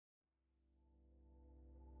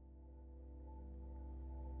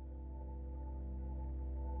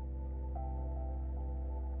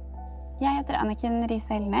Jeg heter Anniken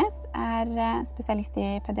Riise Helnes, spesialist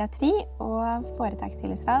i pediatri og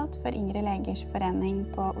foretakstillitsvalgt for Yngre legers forening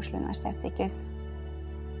på Oslo Universitetssykehus.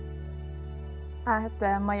 Jeg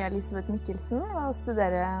heter Maja Elisabeth Mikkelsen og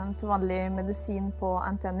studerer til vanlig medisin på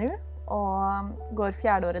NTNU og går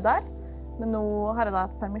 4. året der. Men nå har jeg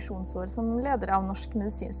et permisjonsår som leder av Norsk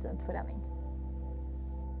medisinstudentforening.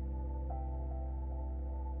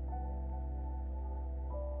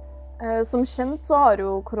 Som kjent så har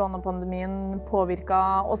jo koronapandemien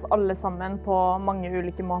påvirket oss alle sammen på mange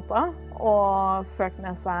ulike måter og ført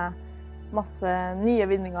med seg masse nye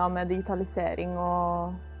vinninger med digitalisering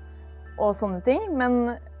og sånne ting.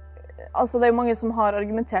 Men altså, det er jo mange som har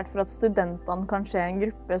argumentert for at studentene kanskje er en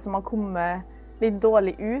gruppe som har kommet litt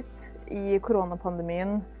dårlig ut i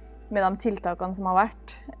koronapandemien med de tiltakene som har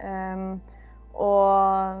vært.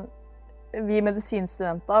 Og vi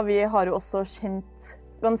medisinstudenter, vi har jo også kjent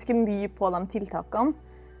ganske mye på de tiltakene,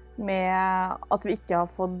 med at vi ikke har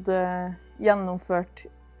fått gjennomført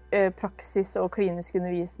praksis og klinisk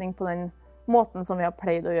undervisning på den måten som vi har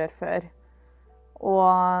pleid å gjøre før. Og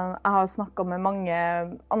jeg har snakket med mange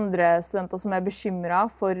andre studenter som er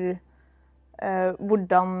bekymret for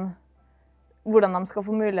hvordan de skal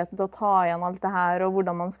få muligheten til å ta igjen alt det her, og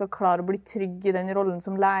hvordan man skal klare å bli trygg i den rollen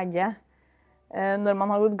som lege når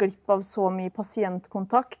man har gått glipp av så mye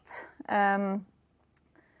pasientkontakt.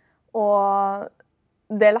 Og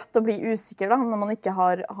det er lett å bli usikker da, når man ikke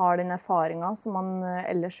har den erfaringen som man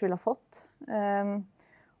ellers ville ha fått.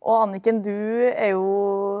 Og Anniken, du er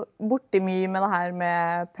jo borti mye med det her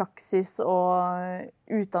med praksis og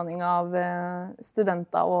utdanning av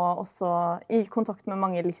studenter, og også i kontakt med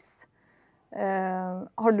mange LIS.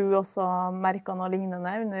 Har du også merket noe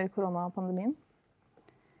lignende under koronapandemien?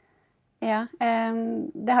 Ja,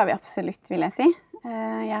 det har vi absolutt, vil jeg si.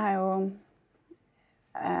 Jeg er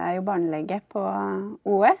jo barnelege på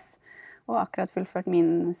OS, og akkurat fullført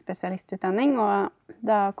min spesialistutdanning. Og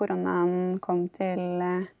da koronaen kom til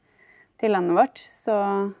landet vårt,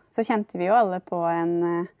 så kjente vi jo alle på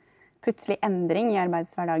en plutselig endring i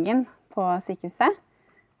arbeidshverdagen på sykehuset.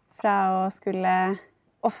 Fra å skulle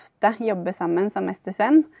ofte jobbe sammen som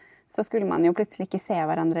mester-svenn, så skulle man jo plutselig ikke se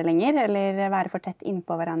hverandre lenger, eller være for tett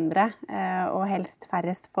innpå hverandre, og helst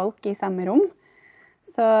færrest folk i samme rom.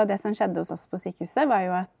 Så det som skjedde hos oss på sykehuset var jo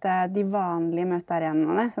at de vanlige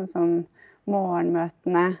møtearenaene, sånn som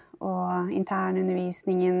morgenmøtene og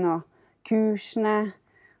internundervisningen og kursene,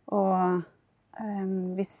 og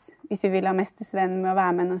hvis vi ville ha mester-svenn med å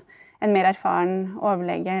være med en mer erfaren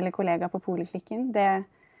overlege eller kollega på poliklinikken,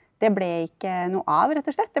 det ble ikke noe av, rett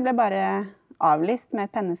og slett. Det ble bare avlyst med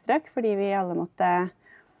et pennestrøk, fordi vi alle måtte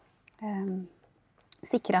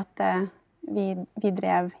sikre at vi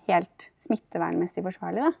drev helt smittevernmessig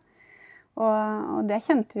forsvarlig, da. Og det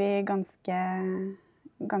kjente vi ganske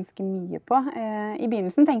mye på. I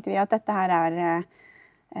begynnelsen tenkte vi at dette her er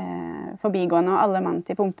forbigående, og alle mann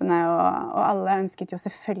til pumpene, og alle ønsket jo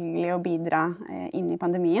selvfølgelig å bidra inn i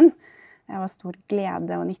pandemien. Det var stor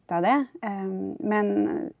glede og nytte av det. Men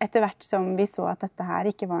etter hvert som vi så at dette her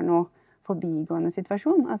ikke var noe forbigående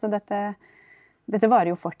situasjon, altså dette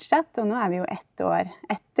varer jo fortsatt, og nå er vi jo 1 år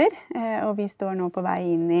etter, og vi står nå på vei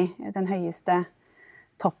inn i den høyeste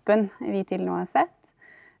toppen vi til nå har sett.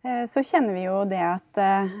 Så kjenner vi jo det at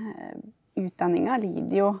utdanningen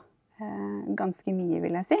lider jo ganske mye,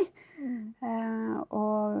 vil jeg si.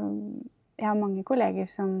 Og jeg har mange kolleger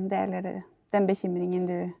som deler den bekymringen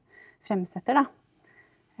du fremsetter, da.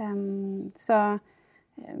 Så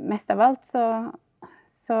mest av alt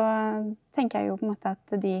så tenker jeg jo på en måte at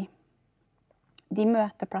de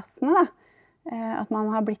møteplassene, da, at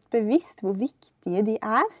man har blitt bevisst hvor viktige de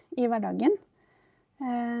er i hverdagen,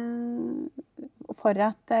 for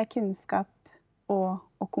at kunnskap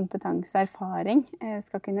og kompetanse og erfaring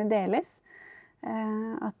skal kunne deles.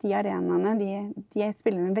 At de arenaene, de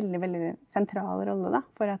spiller en veldig, veldig sentral rolle da,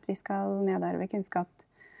 for at vi skal nedarve kunnskap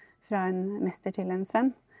fra en mester til en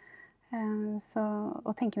svenn. Så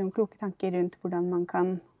å tenke noen kloke tanker rundt hvordan man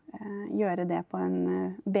kan gjøre det på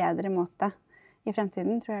en bedre måte i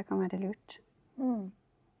fremtiden, tror jeg kan være lurt.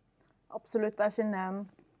 Absolutt. Jeg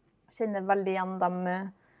kjenner veldig igjen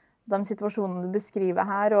de situasjonene du beskriver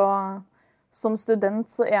her. Og som student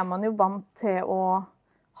så er man jo vant til å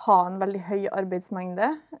ha en veldig høy arbeidsmengde.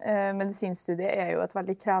 Medisinstudiet er jo et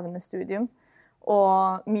veldig krevende studium.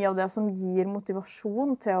 Og mye av det som gir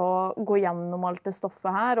motivasjon til å gå gjennom alt det stoffet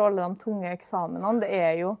her, og alle de tunge eksamenene, det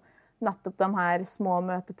er jo nettopp de her små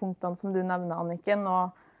møtepunktene som du nevner, Anniken.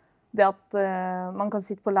 Og det at man kan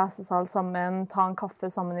sitte på lesesal sammen, ta en kaffe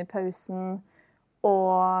sammen i pausen,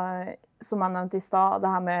 og som jeg nevnte i stad, det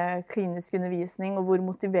her med klinisk undervisning, og hvor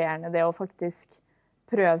motiverende det er å faktisk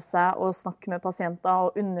prøve seg å snakke med pasienter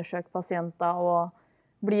og undersøke pasienter og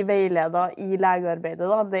bli veiledet i legearbeidet.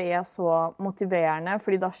 Da. Det så motiverende,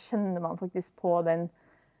 fordi da kjenner man faktisk på den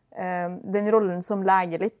rollen som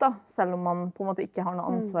lege litt, da, selv om man på en måte ikke har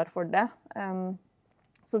noe ansvar for det.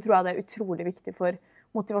 Så tror jeg det utrolig viktig for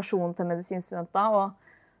motivasjonen til medisinstudenter, og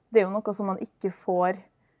det jo noe som man ikke får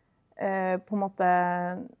på en måte.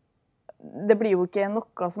 Det blir jo ikke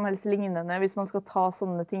noe som helst lignende hvis man skal ta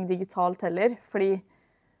sånne ting digitalt heller, fordi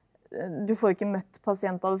du får ikke møtt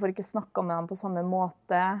pasienter, du får ikke snakket med dem på samme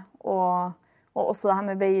måte, og også det her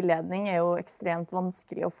med veiledning jo ekstremt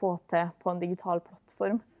vanskelig å få til på en digital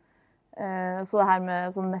plattform. Så det her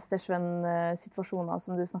med sånn mestersvenn-situasjoner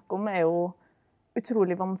som du snakker om, jo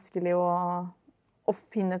utrolig vanskelig å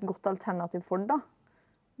finne et godt alternativ for, da.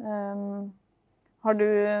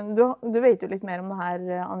 Du vet jo litt mer om det her,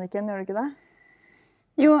 Anniken, gjør du ikke det?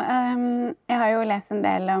 Jo, jeg har jo lest en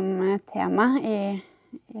del om temaet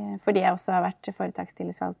fordi jeg også har vært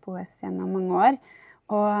foretakstillitsvalgt på OS gjennom mange år.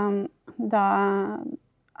 Og da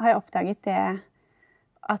har jeg oppdaget det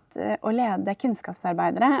at å lede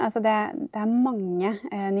kunnskapsarbeidere, altså det mange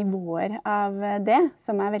nivåer av det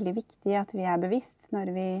som veldig viktig at vi bevisst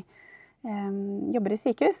når vi jobber i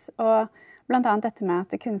sykehus. Og blant annet dette med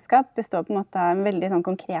at kunnskap består på en måte av en veldig sånn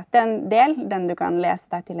konkret del, den du kan lese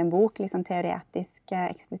deg til en bok, litt sånn teoretisk,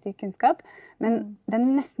 eksplisitt kunnskap. Men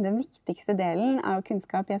nesten den viktigste delen av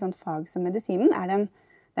kunnskap i et sånt fag som medisinen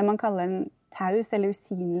det man kaller en taus eller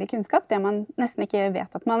usynlig kunnskap, det man nesten ikke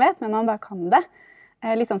vet at man vet, men man bare kan det.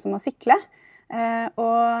 Litt sånn som å sykle.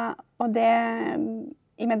 Og det,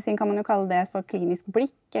 i medisin kan man jo kalle det for klinisk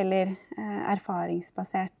blikk eller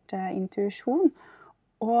erfaringsbasert intuisjon.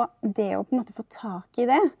 Og det å på en måte få tak i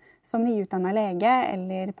det som nyutdannet lege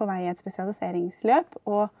eller på vei i et spesialiseringsløp,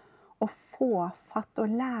 og få fatt og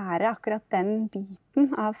lære akkurat den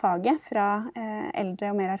biten av faget fra eldre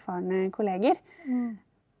og mer erfarne kolleger,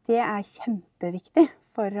 det kjempeviktig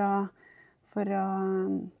for å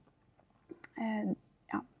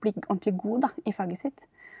bli ordentlig god da, i faget sitt.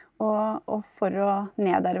 Og for å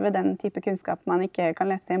nedarve den type kunnskap man ikke kan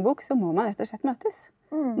lese i en bok, så må man rett og slett møtes.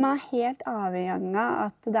 Man helt avhengig av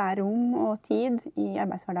at det rom og tid i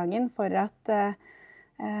arbeidshverdagen for at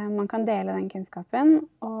man kan dele den kunnskapen.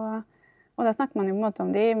 Og da snakker man jo på en måte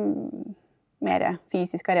om de mer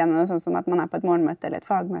fysiske arenaene, sånn som at man på et morgenmøte eller et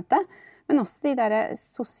fagmøte, men også de der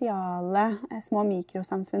sosiale små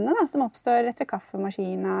mikrosamfunnene da, som oppstår rett ved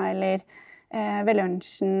kaffemaskina eller ved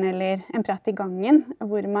lunsjen eller en prat i gangen,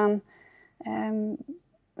 hvor man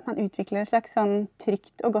utvikler et slags sånn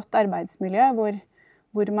trygt og godt arbeidsmiljø,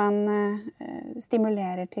 hvor man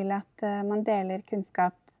stimulerer til at man deler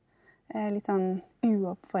kunnskap litt sånn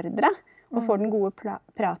uoppfordret, og får den gode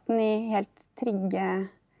praten i helt trygge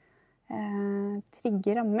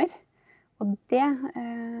rammer. Og det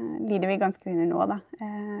lider vi ganske under nå, da.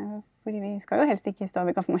 Fordi vi skal jo helst ikke stå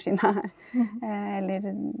ved kaffemaskina eller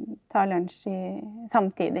ta lunsj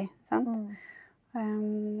samtidig, sant?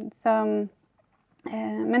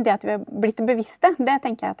 Men det at vi har blitt bevisste, det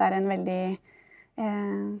tenker jeg at en veldig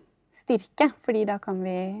styrke, fordi da kan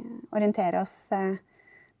vi orientere oss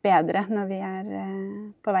bedre når vi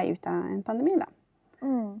på vei ut av en pandemi, da.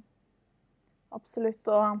 Absolutt,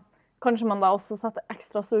 og kanskje man da også setter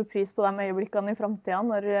ekstra stor pris på de øyeblikkene i fremtiden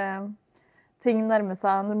når ting nærmer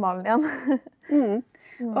seg normalen igjen.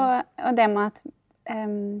 Og det med at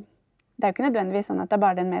det jo ikke nødvendigvis sånn at det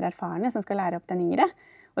bare den mer erfarne som skal lære opp den yngre.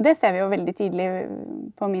 Og det ser vi jo veldig tidlig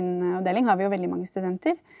på min avdeling, har vi jo veldig mange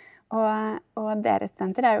studenter. Og dere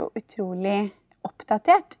studenter jo utrolig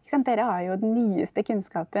oppdatert. Ikke sant? Dere har jo den nyeste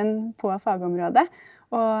kunnskapen på fagområdet.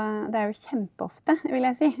 Og det jo kjempeofte, vil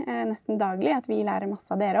jeg si, nesten daglig, at vi lærer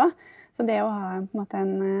masse av dere også. Så det å ha på en måte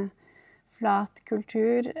en flat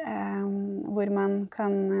kultur hvor man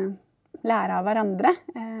kan lære av hverandre,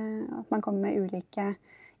 at man kommer med ulike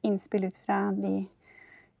innspill ut fra de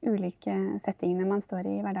ulike settingene man står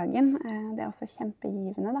i hverdagen, det også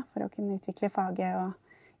kjempegivende da, for å kunne utvikle faget og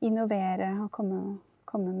innovere og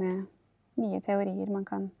komme med nye teorier man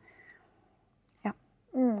kan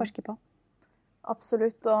forske på.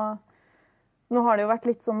 Absolutt, og nå har det jo vært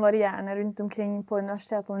litt sånn varierende rundt omkring på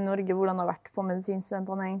universitetene i Norge hvordan det har vært for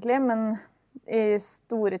medisinstudentene egentlig, men i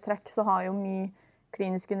store trekk så har jo mye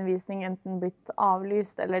klinisk undervisning enten blitt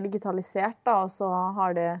avlyst eller digitalisert, da, og så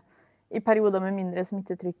har det i perioder med mindre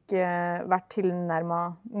smittetrykk vært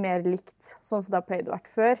tilnærmet mer likt, sånn som det har pleid å vært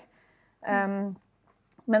før.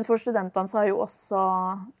 Men for studentene så har jo også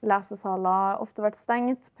lesesaler ofte vært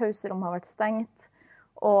stengt, pauserom har vært stengt,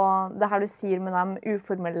 og det her du sier med de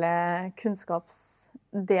uformelle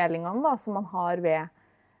kunnskapsdelingene da, som man har ved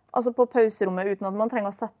altså på pauserommet uten at man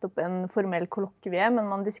trenger å sette opp en formell kollokvie, men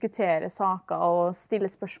man diskuterer saker og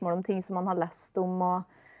stiller spørsmål om ting som man har lest om og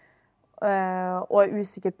er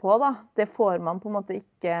usikker på. Da. Det får man på en måte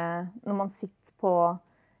ikke når man sitter på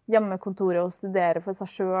hjemmekontoret og studerer for seg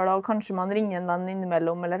selv, og kanskje man ringer en venn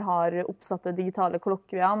innimellom eller har oppsatte digitale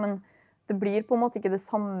kollokvier, men det blir på en måte ikke det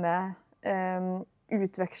samme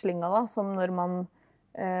utvekslinga da, som når man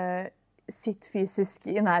sitter fysisk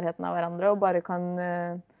i nærheten av hverandre og bare kan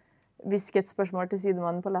hviske et spørsmål til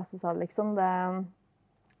sidemannen på lesesal, liksom.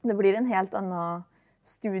 Det blir en helt annen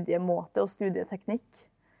studiemåte og studieteknikk.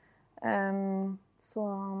 Så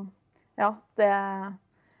ja,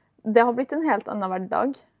 det har blitt en helt annen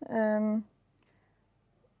hverdag.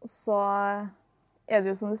 Så er det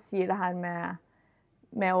jo som du sier, det her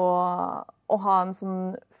med å ha en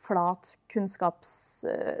sånn flat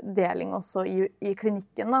kunnskapsdeling også i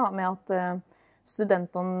klinikken, da, med at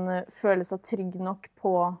studentene føler seg trygge nok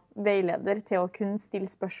på veileder til å kunne stille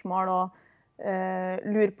spørsmål og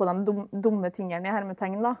lure på de dumme tingene i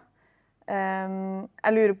hermetegn. Da.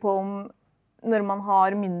 Jeg lurer på om når man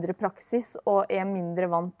har mindre praksis og er mindre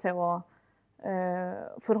vant til å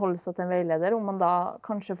forholde seg til en veileder, om man da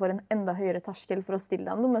kanskje får en enda høyere terskel for å stille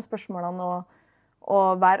de dumme spørsmålene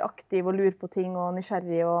og være aktiv og lure på ting og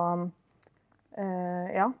nysgjerrig og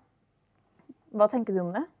ja. Hva tenker du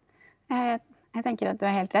om det? Jeg tenker at du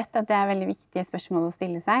har helt rett, at det er veldig viktige spørsmål å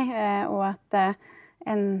stille seg, og at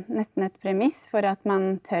nesten et premiss for at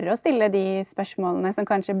man tør å stille de spørsmålene som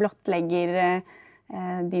kanskje blottlegger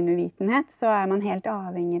din uvitenhet, så er man helt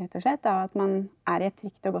avhengig rett og slett av at man er i et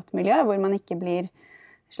trygt og godt miljø, hvor man ikke blir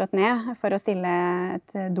slått ned for å stille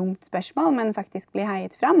et dumt spørsmål, men faktisk blir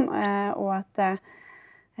heiet fram, og at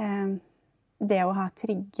det å ha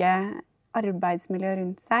trygge arbeidsmiljø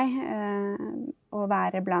rundt seg og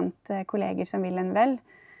være blant kolleger som vil en vel,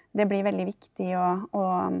 det blir veldig viktig å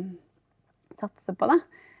satse på, da.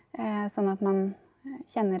 Sånn at man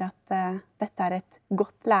kjenner at dette er et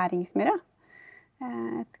godt læringsmiljø.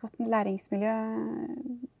 Et godt læringsmiljø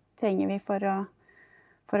trenger vi for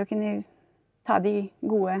å kunne ta de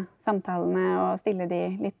gode samtalene og stille de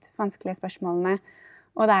litt vanskelige spørsmålene.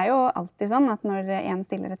 Og det er jo alltid sånn at når en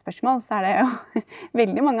stiller et spørsmål, så er det jo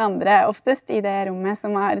veldig mange andre oftest i det rommet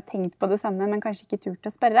som har tenkt på det samme, men kanskje ikke turt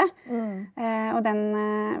å spørre. Og den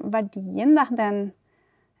verdien, da, den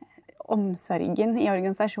omsorgen i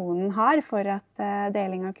organisasjonen har for at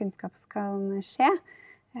deling av kunnskap skal skje,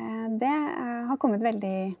 det har kommet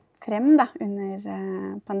veldig frem da,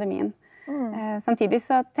 under pandemien. Samtidig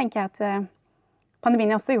så tenker jeg at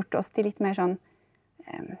pandemien har også gjort oss til litt mer sånn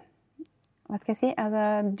hva skal jeg si,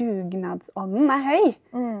 altså dugnadsånden er høy.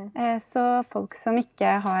 Så folk som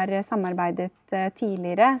ikke har samarbeidet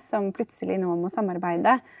tidligere, som plutselig nå må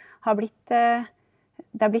samarbeide, det har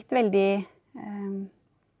blitt veldig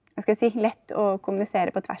hva skal jeg si, lett å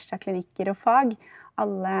kommunisere på tvers av klinikker og fag.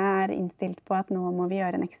 Alle er innstilt på at nå må vi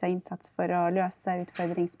gjøre en ekstra innsats for å løse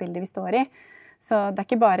utfordringsbildet vi står i. Så det er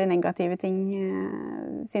ikke bare negative ting,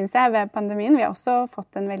 synes jeg, ved pandemien. Vi har også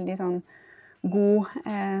fått en veldig sånn god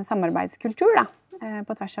samarbeidskultur da,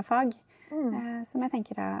 på tvers av fag, som jeg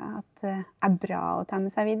tenker at er bra å ta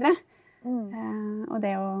med seg videre. Og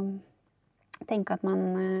det å tenke at man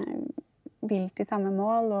vil til samme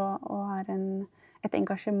mål og har et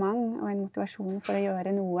engasjement og en motivasjon for å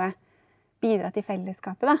gjøre noe, bidra til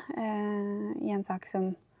fellesskapet da, i en sak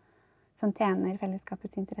som tjener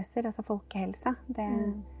fellesskapets interesser, altså folkehelsa. Det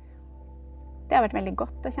har vært veldig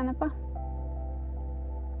godt å kjenne på.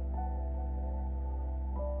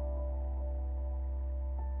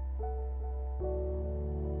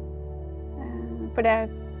 For det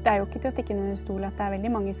er jo ikke til å stikke under stol at det er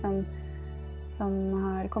veldig mange som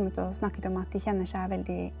har kommet og snakket om at de kjenner seg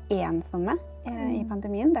veldig ensomme i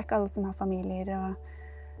pandemien. Det er ikke alle som har familier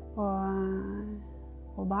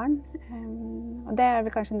og barn. Og det er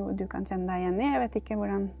vel kanskje noe du kan kjenne deg igjen i. Jeg vet ikke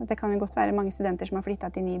hvordan, det kan jo godt være mange studenter som har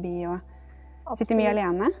flyttet til ny by og sitter mye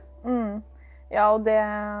alene. Ja, og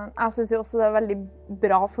jeg synes jo også det er veldig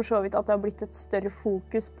bra for så vidt at det har blitt et større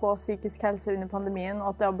fokus på psykisk helse under pandemien,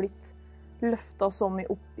 og at det har blitt løftet så mye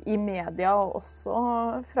opp i media, og også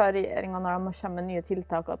fra regjeringen når de kommer med nye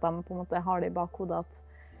tiltak, at de på en måte har det i bakhodet at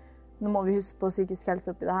nå må vi huske på psykisk helse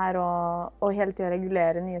oppi det her, og hele tiden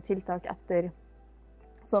regulere nye tiltak etter,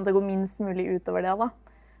 sånn at det går minst mulig utover det da.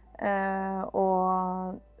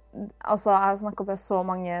 Og altså, jeg har snakket med så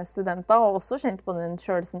mange studenter, og også kjent på den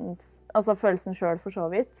følelsen selv for så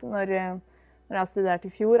vidt, når jeg studerte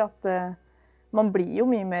i fjor, at man blir jo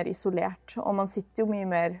mye mer isolert, og man sitter jo mye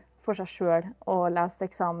mer for seg selv og leser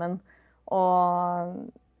eksamen. Og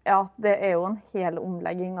ja, det er jo en hel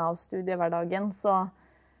omlegging av studiehverdagen, så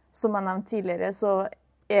som jeg nevnte tidligere, så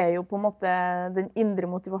jo på en måte den indre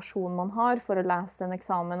motivasjonen man har for å lese en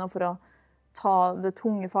eksamen og for å ta det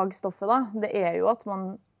tunge fagstoffet. Da. Det jo at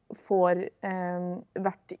man får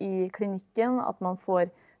vært i klinikken, at man får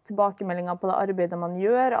tilbakemeldinger på det arbeidet man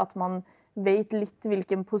gjør, at man vet litt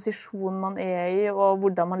hvilken posisjon man i, og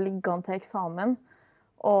hvordan man ligger an til eksamen.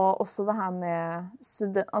 Og også det her med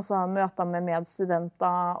møter med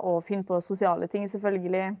medstudenter og finne på sosiale ting,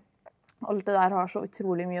 selvfølgelig. Alt det der har så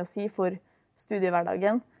utrolig mye å si for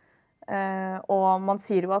studiehverdagen. Og man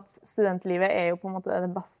sier jo at studentlivet jo på en måte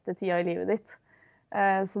den beste tida i livet ditt.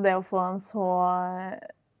 Så det å få en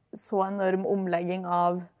så enorm omlegging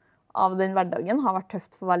av den hverdagen har vært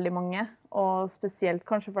tøft for veldig mange. Og spesielt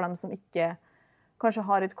kanskje for dem som ikke kanskje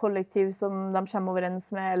har et kollektiv som de kommer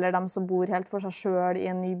overens med, eller dem som bor helt for seg selv i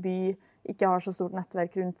en ny by, ikke har så stort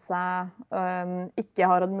nettverk rundt seg, ikke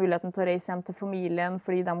har hatt muligheten til å reise hjem til familien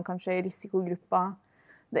fordi de kanskje i risikogrupper.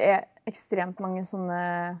 Det ekstremt mange sånne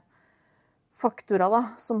faktorer da,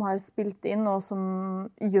 som har spilt inn, og som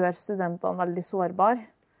gjør studentene veldig sårbare.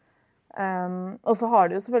 Og så har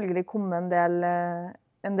det jo selvfølgelig kommet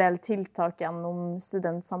en del tiltak gjennom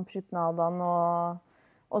studentsamskipnadene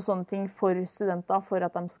og sånne ting for studenter, for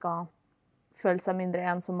at de skal føle seg mindre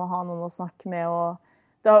ensomme og ha noen å snakke med. Og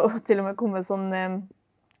det har jo til og med kommet sånn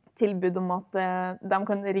tilbud om at de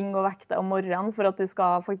kan ringe og vekke deg om morgenen for at du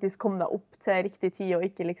skal faktisk komme deg opp til riktig tid og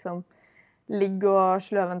ikke liksom ligge og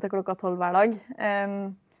sløven til klokka 12 hver dag.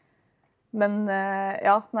 Men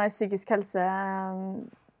psykisk helse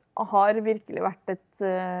har virkelig vært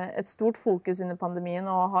et stort fokus under pandemien,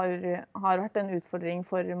 og har vært en utfordring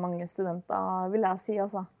for mange studenter, vil jeg si.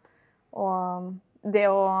 Altså. Og det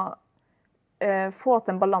å få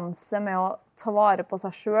til en balanse med å ta vare på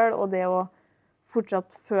seg selv, og det å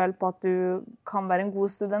fortsatt føle på at du kan være en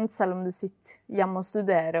god student, selv om du sitter hjemme og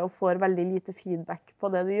studerer og får veldig lite feedback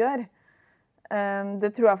på det du gjør.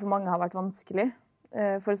 Det tror jeg for mange har vært vanskelig.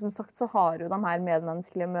 For som sagt så har jo de her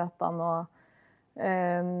medmenneskelige møtene og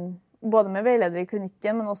både med veiledere i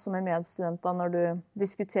klinikken, men også med medstudenter når du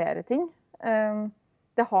diskuterer ting.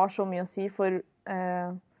 Det har så mye å si for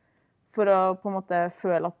å på en måte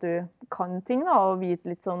føle at du kan ting da, og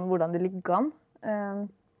vite litt sånn hvordan du ligger an.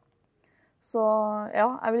 Så ja,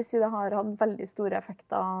 jeg vil si det har hatt veldig store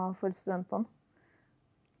effekter for studentene.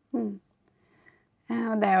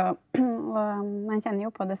 Og og man kjenner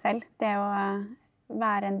jo på det selv, det å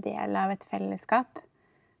være en del av et fellesskap.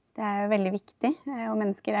 Det jo veldig viktig, og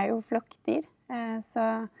mennesker jo flokkdyr.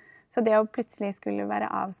 Så det å plutselig skulle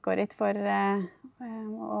være avskåret for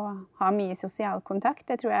å ha mye sosial kontakt,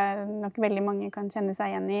 det tror jeg nok veldig mange kan kjenne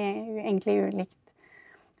seg igjen i, egentlig ulikt.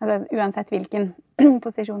 Altså, uansett hvilken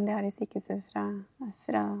posisjon de har i sykehuset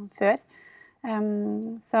fra før.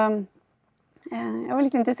 Så jeg var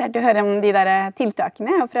litt interessert i å høre om de der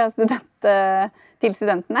tiltakene fra student til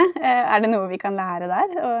studentene. Det noe vi kan lære der,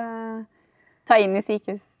 og ta inn i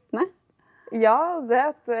sykehusene? Ja, det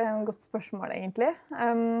et godt spørsmål, egentlig.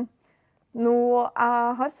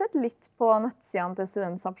 Jeg har sett litt på nettsidene til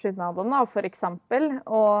studentsamskipnadene, for eksempel,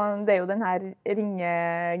 og det jo den her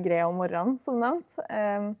ringegreia om morgenen, som nevnt,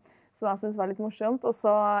 som jeg synes var litt morsomt. Og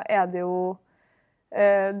så det jo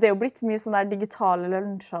blitt mye sånne der digitale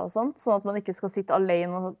lunsjer og sånt, sånn at man ikke skal sitte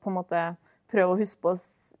alene og på en måte prøve å huske på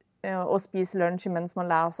å spise lunsj mens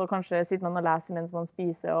man leser, og kanskje sitter man og leser mens man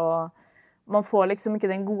spiser, og man får liksom ikke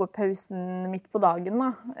den gode pausen midt på dagen. Da.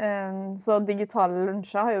 Så digitale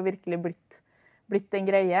lunsjer har jo virkelig blitt en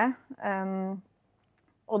greie.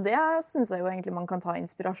 Og det synes jeg jo egentlig man kan ta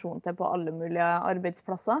inspirasjon til på alle mulige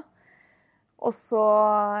arbeidsplasser. Og så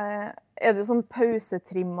det jo sånn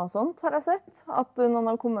pausetrim og sånt, har jeg sett, at noen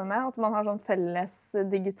har kommet med. At man har sånn felles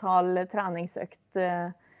digital treningsøkt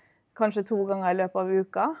kanskje 2 ganger i løpet av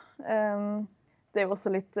uka. Det jo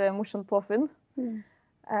også litt morsomt påfunn.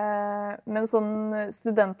 Men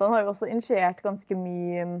studentene har jo også initiert ganske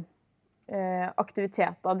mye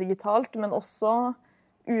aktiviteter digitalt, men også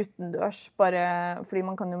utendørs, bare fordi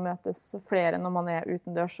man kan jo møtes flere når man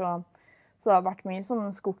utendørs. Så det har vært mye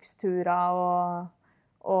sånne skogsturer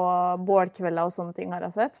og bålkvelder og sånne ting har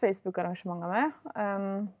jeg sett, Facebook-arrangementer med.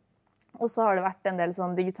 Og så har det vært en del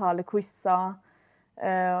sånne digitale quizzer,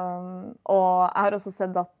 og jeg har også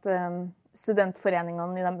sett at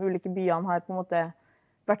studentforeningene i de ulike byene har på en måte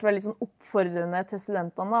vært veldig sånn oppfordrende til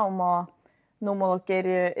studentene da, om nå må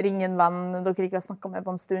dere ringe en venn dere ikke har snakket med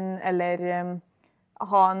på en stund, eller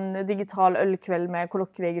ha en digital ølkveld med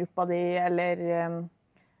kollokviegruppa di, eller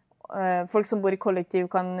folk som bor i kollektiv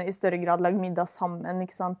kan i større grad lage middag sammen,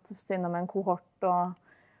 ikke sant, siden med en kohort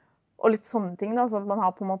og litt sånne ting da, sånn at man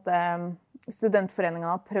har på en måte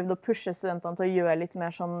studentforeningene har prøvd å pushe studentene til å gjøre litt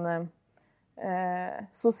mer sånn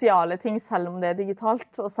sosiale ting, selv om det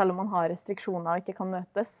digitalt, og selv om man har restriksjoner og ikke kan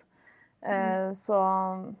møtes. Så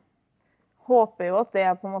håper jo at det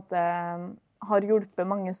på en måte har hjulpet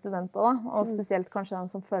mange studenter, da, og spesielt kanskje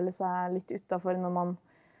de som føler seg litt utenfor når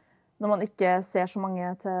man ikke ser så mange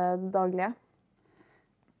til det daglige.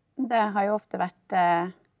 Det har jo ofte vært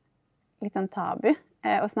litt sånn tabu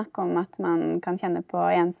å snakke om at man kan kjenne på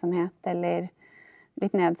ensomhet eller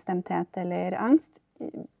litt nedstemthet eller angst.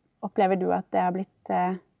 Opplever du at det har blitt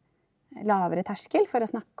lavere terskel for å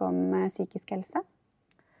snakke om psykisk helse?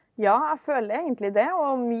 Ja, jeg føler egentlig det,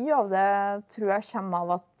 og mye av det tror jeg kommer av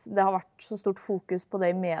at det har vært så stort fokus på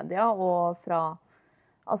det i media og fra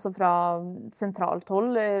sentralt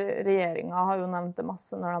hold. Regjeringen har jo nevnt det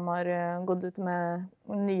masse når de har gått ut med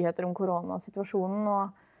nyheter om koronasituasjonen,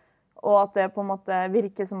 og at det på en måte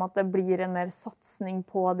virker som at det blir en mer satsing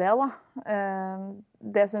på det, da.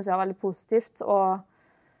 Det synes jeg er veldig positivt, og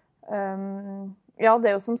ja,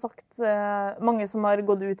 det er jo som sagt mange som har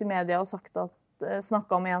gått ut i media og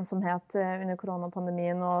snakket om ensomhet under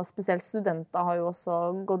koronapandemien, og spesielt studenter har jo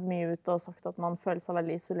også gått mye ut og sagt at man føler seg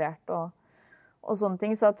veldig isolert og sånne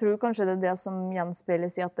ting. Så jeg tror kanskje det er det som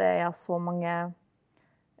gjenspeiles i at det er så mange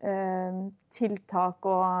tiltak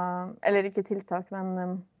eller ikke tiltak,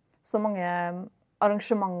 men så mange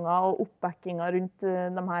arrangementer og oppbackinger rundt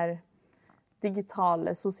de her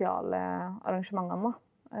digitale, sosiale arrangementene, da.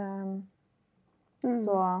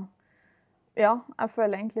 Så ja, jeg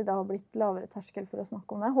føler egentlig det har blitt lavere terskel for å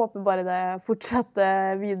snakke om det. Jeg håper bare det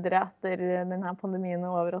fortsetter videre etter denne pandemien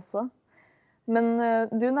er over også. Men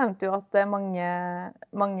du nevnte jo at det er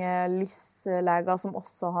mange LIS-leger som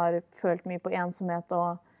også har følt mye på ensomhet,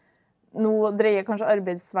 og nå dreier kanskje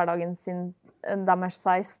arbeidshverdagen sin deres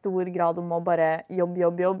seg i stor grad om å bare jobb,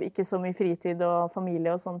 ikke så mye fritid og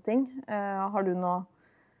familie og sånne ting. Har du noen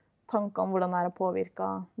tanker om hvordan det har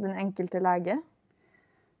påvirket den enkelte lege?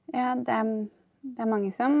 Ja, det er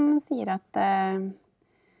mange som sier at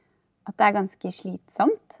det er ganske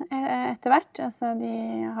slitsomt etter hvert. Altså, de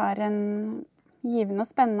har en givende og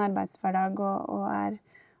spennende arbeidshverdag og er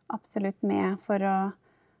absolutt med for å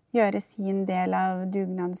gjøre sin del av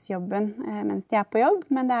dugnadsjobben mens de er på jobb.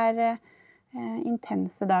 Men det er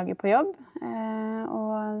intense dager på jobb,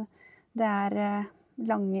 og det er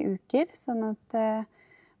lange uker, sånn at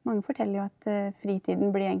mange forteller jo at fritiden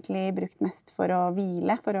blir egentlig brukt mest for å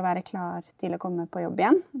hvile, for å være klar til å komme på jobb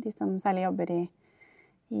igjen. De som særlig jobber i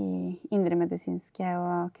indremedisinske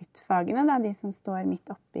og akuttfagene, da, de som står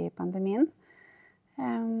midt oppe i pandemien.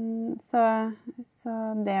 Så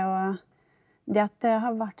det at det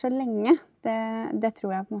har vart så lenge, det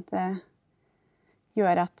tror jeg på en måte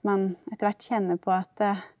gjør at man etter hvert kjenner på at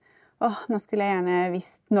nå skulle jeg gjerne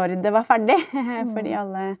visst når det var ferdig, fordi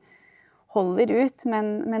alle holder ut,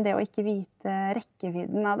 men det å ikke vite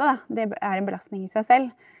rekkevidden av det, det er en belastning i seg selv.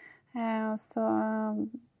 Og så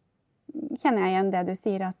kjenner jeg igjen det du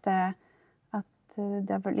sier, at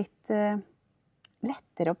det har vært litt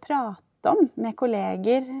lettere å prate om med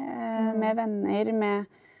kolleger, med venner, med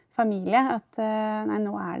familie, at nei,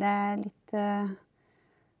 nå er det litt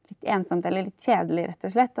ensomt eller litt kjedelig, rett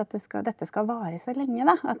og slett, at dette skal vare så lenge,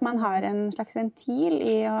 da. At man har en slags ventil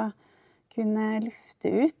i å kunne lufte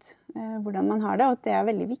ut hvordan man har det, og at det er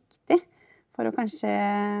veldig viktig for å kanskje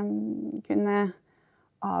kunne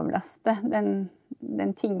avlaste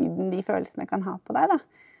den tyngden de følelsene kan ha på deg, da.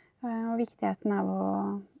 Og viktigheten av å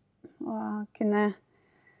kunne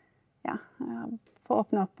få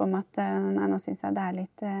åpne opp om at nei, nå synes jeg det er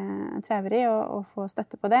litt traurig, og få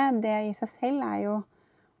støtte på det. Det i seg selv er jo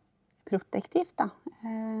protektivt, da.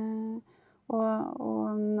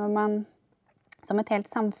 Og når man som et helt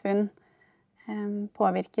samfunn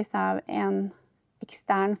påvirkes av en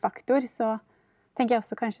ekstern faktor, så tenker jeg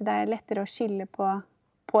også kanskje det er lettere å skille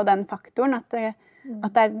på den faktoren, at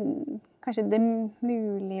det kanskje det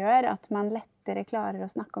muliggjør at man lettere klarer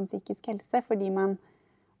å snakke om psykisk helse, fordi man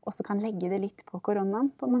også kan legge det litt på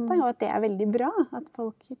koronaen, på en måte, og at det er veldig bra at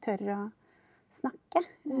folk tør å snakke.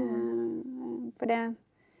 For det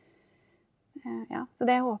så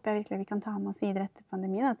det håper jeg virkelig vi kan ta med oss videre etter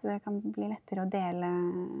pandemien, at det kan bli lettere å dele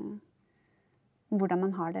hvordan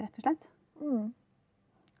man har det, rett og slett.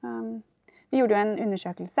 Vi gjorde jo en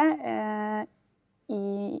undersøkelse i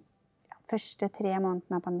første 3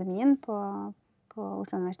 månedene av pandemien på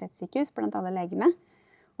Oslo Universitetssykehus blant alle legene,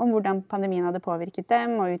 om hvordan pandemien hadde påvirket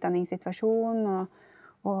dem, og utdanningssituasjon,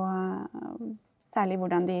 og særlig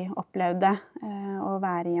hvordan de opplevde å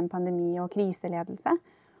være i en pandemi og kriseledelse.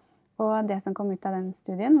 Og det som kom ut av den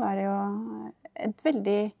studien var jo et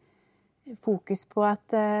veldig fokus på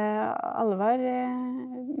at alle var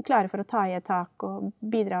klare for å ta i et tak og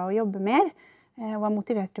bidra og jobbe mer, og var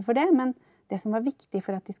motiverte for det. Men det som var viktig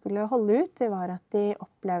for at de skulle holde ut, det var at de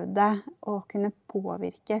opplevde å kunne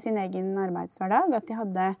påvirke sin egen arbeidshverdag, at de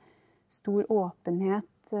hadde stor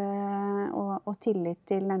åpenhet og tillit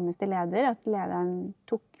til nærmeste leder, at lederen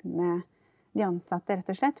tok med de ansatte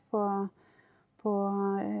rett og slett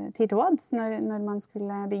til råds når man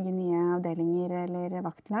skulle bygge nye avdelinger eller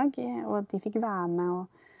vaktlag, og at de fikk være med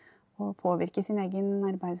og påvirke sin egen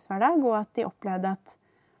arbeidshverdag, og at de opplevde at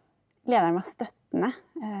lederen var støttende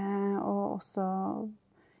og også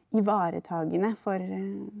ivaretagende for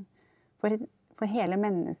hele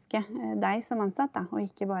mennesket, deg som ansatt, da, og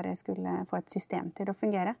ikke bare skulle få et system til å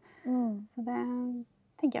fungere. Så det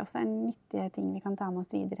tenker jeg også nyttige ting vi kan ta med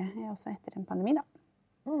oss videre, også etter en pandemi, da.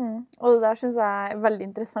 Og det der synes jeg veldig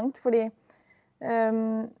interessant, fordi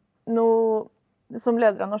nå, som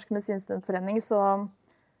leder av Norsk Medisinstudentforening, så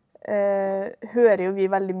hører jo vi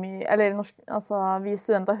veldig mye, eller vi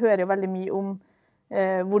studenter hører jo veldig mye om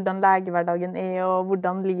hvordan legehverdagen og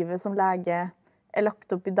hvordan livet som lege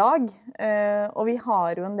lagt opp i dag. Og vi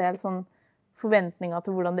har jo en del sånn forventninger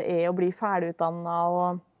til hvordan det å bli ferdigutdannet,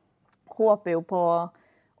 og håper jo på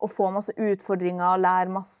å få masse utfordringer,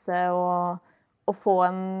 lære masse, og få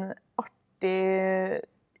en artig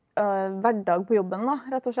hverdag på jobben, da,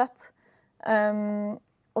 rett og slett.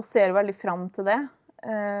 Og ser veldig frem til det.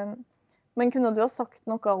 Men kunne du ha sagt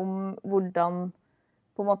noe om hvordan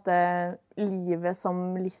på en måte livet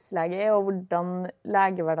som LIS-lege og hvordan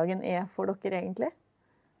legehverdagen for dere egentlig?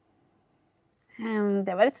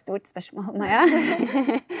 Det var et stort spørsmål, Maja.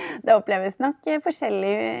 Det oppleves nok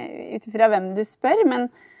forskjellig ut fra hvem du spør, men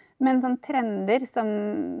sånn trender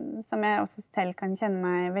som jeg også selv kan kjenne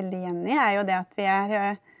meg veldig igjen i, jo det at vi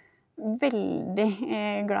veldig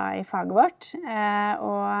glad i faget vårt,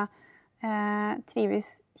 og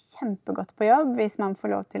trives kjempegodt på jobb hvis man får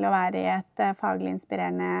lov til å være i et faglig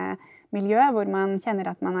inspirerende miljø, hvor man kjenner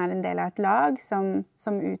at man en del av et lag som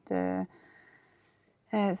utøver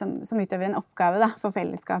en oppgave da, for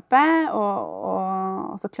fellesskapet,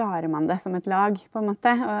 og så klarer man det som et lag, på en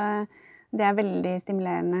måte. Og det veldig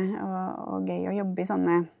stimulerende og gøy å jobbe i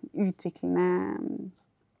sånne utviklende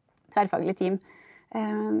tverrfaglige team.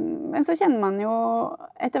 Men så kjenner man jo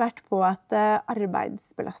etter hvert på at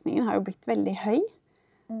arbeidsbelastningen har jo blitt veldig høy.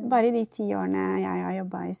 Bare i de 10 årene jeg har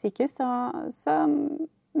jobbet i sykehus, så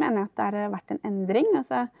mener jeg at det har vært en endring.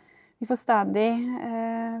 Altså, vi får stadig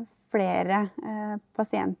flere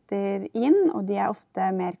pasienter inn, og de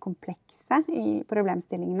ofte mer komplekse i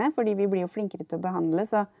problemstillingene, fordi vi blir jo flinkere til å behandle,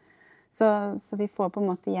 så vi får på en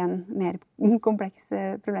måte igjen mer komplekse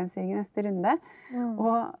problemstillinger i neste runde.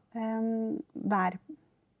 Og hver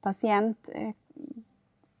pasient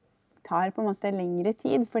tar på en måte lengre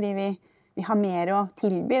tid, fordi vi har mer å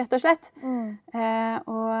tilby, rett og slett.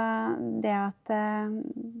 Og det at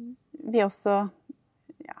vi også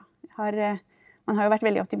man har jo vært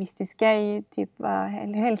veldig optimistiske i typ hva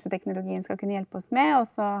helseteknologien skal kunne hjelpe oss med, og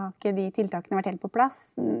så har ikke de tiltakene vært helt på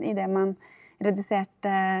plass i det man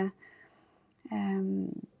reduserte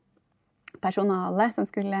støttepersonalet som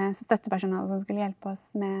skulle hjelpe oss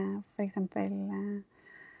med for eksempel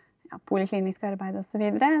poliklinisk arbeid og så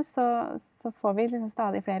videre, så får vi liksom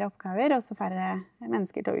stadig flere oppgaver, og så færre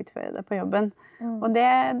mennesker til å utføre det på jobben. Og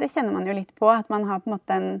det kjenner man jo litt på, at man har på en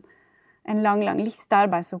måte en lang liste av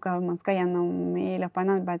arbeidsoppgaver man skal gjennom i løpet av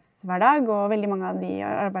en arbeidshverdag, og veldig mange av de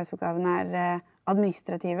arbeidsoppgavene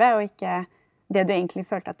administrative, og ikke det du egentlig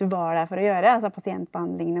følte at du var der for å gjøre, altså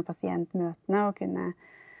pasientbehandlingene og pasientmøtene, og kunne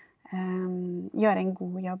gjøre en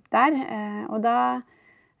god jobb der. Og da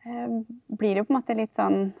blir det jo på en måte litt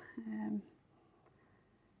sånn,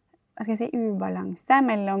 hva skal jeg si, ubalanse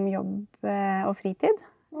mellom jobb og fritid.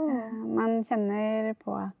 Man kjenner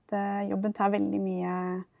på at jobben tar veldig mye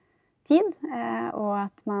tid, og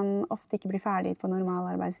at man ofte ikke blir ferdig på normal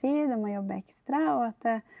arbeidstid, og må jobbe ekstra, og at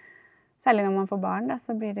særlig når man får barn, da,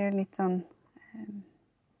 så blir det litt sånn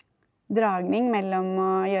dragning mellom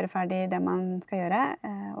å gjøre ferdig det man skal gjøre,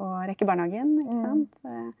 og rekke barnehagen, ikke sant?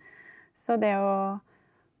 Så det å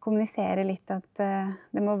kommunisere litt at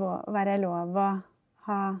det må være lov å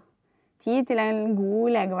ha tid til en god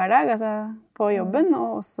legehverdag, altså på jobben, og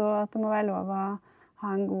også at det må være lov å ha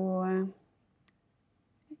en god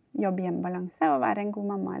jobb-hjem-balanse, og være en god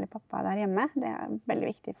mamma eller pappa der hjemme. Det veldig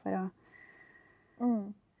viktig for å...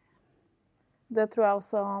 Det tror jeg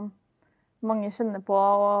også mange kjenner på,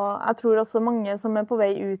 og jeg tror også mange som på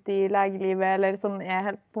vei ut i legelivet, eller som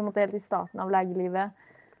på en måte helt i starten av legelivet,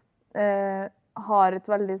 har et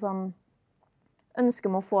veldig sånn ønske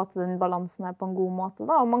om å få til den balansen her på en god måte,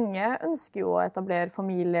 da. Og mange ønsker jo å etablere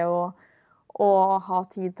familie og ha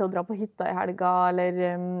tid til å dra på hytta i helga, eller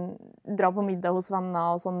dra på middag hos venner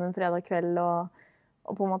og sånn en fredag kveld,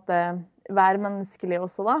 og på en måte være menneskelig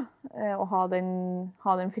også da, og ha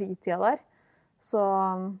den fritida der. Så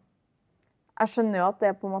jeg skjønner jo at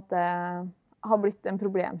det på en måte har blitt en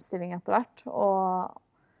problemstilling etter hvert,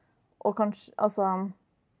 og kanskje, altså,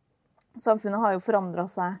 samfunnet har jo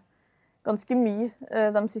forandret seg ganske mye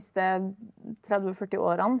de siste 30-40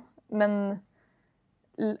 årene,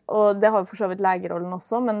 og det har jo for så vidt legerollen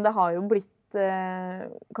også, men det har jo blitt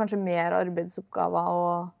kanskje mer arbeidsoppgaver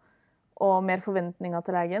og mer forventninger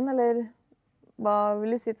til legen, eller hva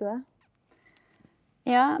vil du si til det?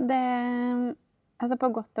 Ja, altså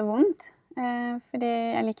på godt og vondt, fordi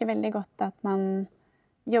jeg liker veldig godt at man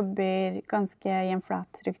jobber ganske i en flat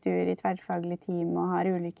struktur i tverrfaglig team og har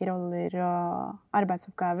ulike roller og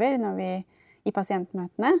arbeidsoppgaver i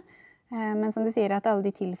pasientmøtene. Men som du sier, at alle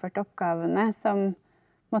de tilførte oppgavene som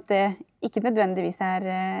ikke nødvendigvis er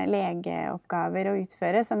legeoppgaver å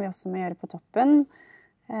utføre, som vi også må gjøre på toppen,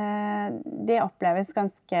 det oppleves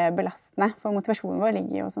ganske belastende. For motivasjonen vår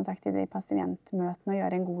ligger jo som sagt i de pasientmøtene å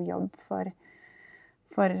gjøre en god jobb for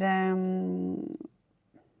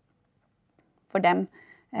dem.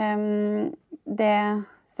 Det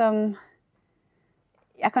som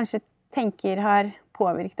jeg kanskje tenker har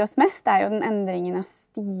påvirket oss mest, er jo den endringen av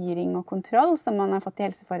styring og kontroll som man har fått i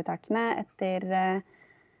helseforetakene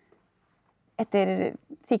etter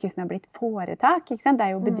sykehusene har blitt foretak. Ikke sant? Det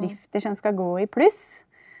er jo bedrifter som skal gå i pluss.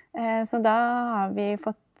 Så da har vi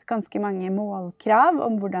fått ganske mange målkrav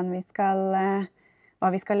om hva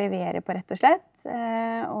vi skal levere på, rett og slett.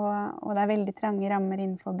 Og det er veldig trange rammer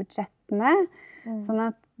innenfor budsjettene. Sånn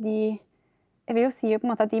at jeg vil jo si på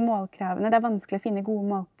en måte at de målkravene, det er vanskelig å finne gode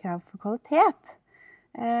målkrav for kvalitet.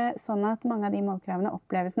 Sånn at mange av de målkravene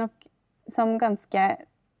oppleves nok som ganske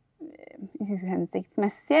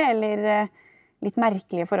uhensiktsmessige, eller litt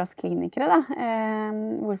merkelige for oss klinikere, da.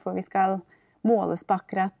 Hvorfor vi skal måles på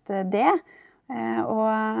akkurat det. Og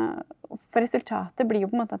for resultatet blir jo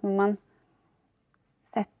på en måte at når man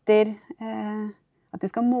setter at du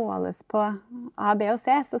skal måles på A, B og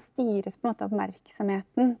C, så styres på en måte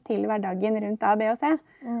oppmerksomheten til hverdagen rundt A, B og C.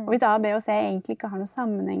 Og hvis A, B og C egentlig ikke har noe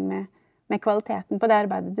sammenheng med kvaliteten på det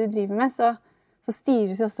arbeidet du driver med, så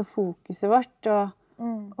styres også fokuset vårt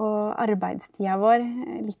og arbeidstida vår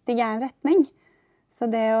litt i gæren retning. Så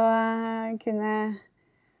det å kunne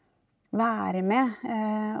være med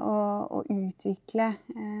og utvikle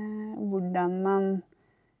hvordan man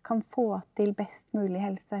kan få til best mulig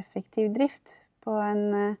helse- og effektiv drift på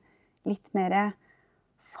en litt mer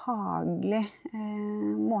faglig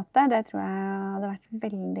måte, det tror jeg hadde vært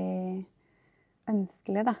veldig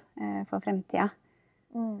ønskelig da, for fremtida.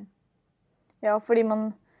 Ja, fordi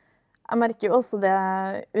jeg merker jo også det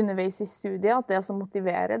underveis i studiet, at det som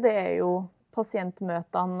motiverer, det er jo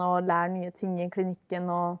pasientmøtene og lære nye ting i klinikken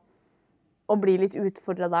og bli litt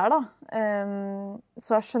utfordret der da.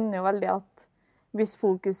 Så jeg skjønner jo veldig at hvis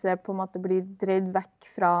fokuset på en måte blir dreid vekk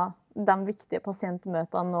fra de viktige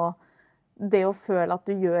pasientmøtene og det å føle at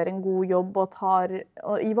du gjør en god jobb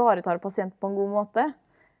og ivaretar pasienten på en god måte,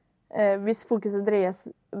 hvis fokuset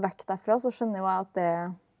dreies vekk derfra, så skjønner jeg at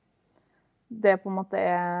det på en måte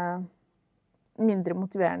er mindre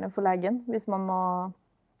motiverende for legen, hvis man må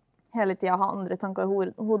hele tiden ha andre tanker i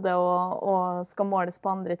hodet og skal måles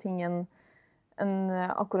på andre ting enn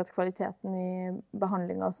akkurat kvaliteten i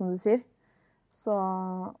behandlingen, som du sier.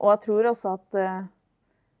 Og jeg tror også at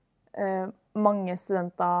mange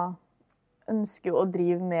studenter ønsker å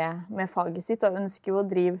drive med faget sitt, og ønsker å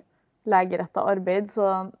drive legerettet arbeid,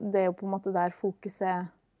 så det er jo på en måte der fokuset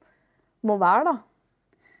må være, da.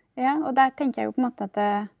 Ja, og der tenker jeg jo på en måte at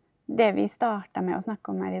det vi startet med å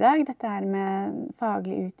snakke om her i dag, dette her med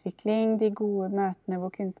faglig utvikling, de gode møtene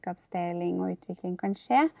hvor kunnskapsdeling og utvikling kan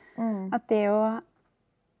skje, at det å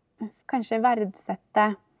kanskje verdsette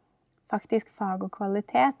faktisk fag og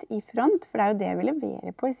kvalitet i front, for det er jo det vi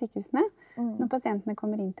leverer på i sykehusene. Når pasientene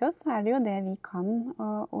kommer inn til oss, så er det jo det vi kan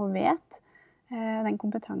og vet, den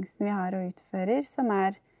kompetansen vi har og utfører, som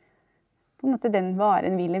er på en måte den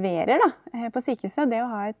varen vi leverer da, på sykehuset. Det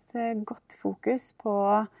å ha et godt fokus på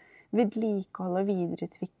vedlikehold og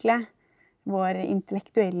videreutvikle vår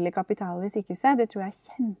intellektuelle kapital i sykehuset, det tror jeg er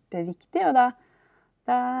kjempeviktig. Og da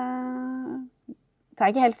tar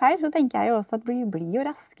jeg ikke helt feil, så tenker jeg jo også at vi blir jo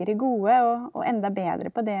raskere gode og enda bedre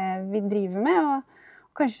på det vi driver med. Og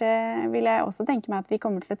kanskje vil jeg også tenke meg at vi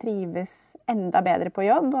kommer til å trives enda bedre på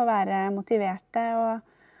jobb og være motiverte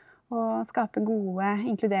og skape gode,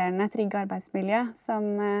 inkluderende, trygge arbeidsmiljø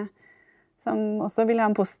som også vil ha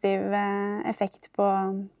en positiv effekt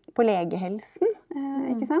på legehelsen,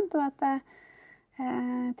 ikke sant? Og at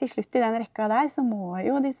til slutt i den rekka der så må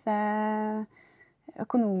jo disse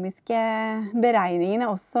økonomiske beregningene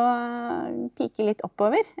også piker litt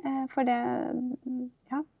oppover. For det,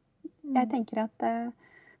 ja, jeg tenker at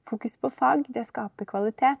fokus på fag, det skaper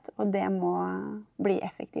kvalitet, og det må bli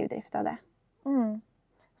effektiv drift av det.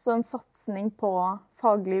 Så en satsing på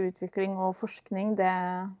faglig utvikling og forskning, det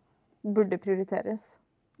burde prioriteres?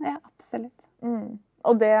 Ja, absolutt.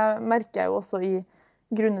 Og det merker jeg jo også i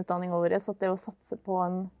grunnutdanningen vår, at det å satse på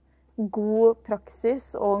en god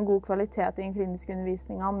praksis og en god kvalitet i den kliniske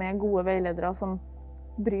undervisningen med gode veiledere som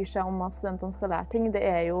bryr seg om at studentene skal lære ting, det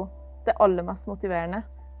er jo det aller mest motiverende.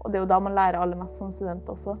 Og det er jo da man lærer aller mest som student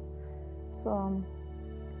også. Så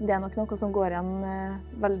det er nok noe som går igjen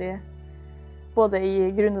veldig både i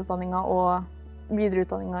grunnutdanningen og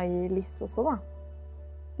videreutdanningen i LIS også, da.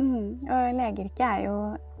 Og legeyrket er jo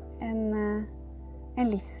en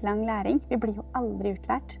livslang læring. Vi blir jo aldri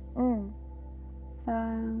utlært. Så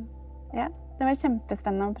ja, det var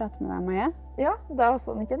kjempespennende å prate med deg, Maja. Ja, det er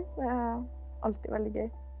også, Anniken. Det er alltid veldig gøy.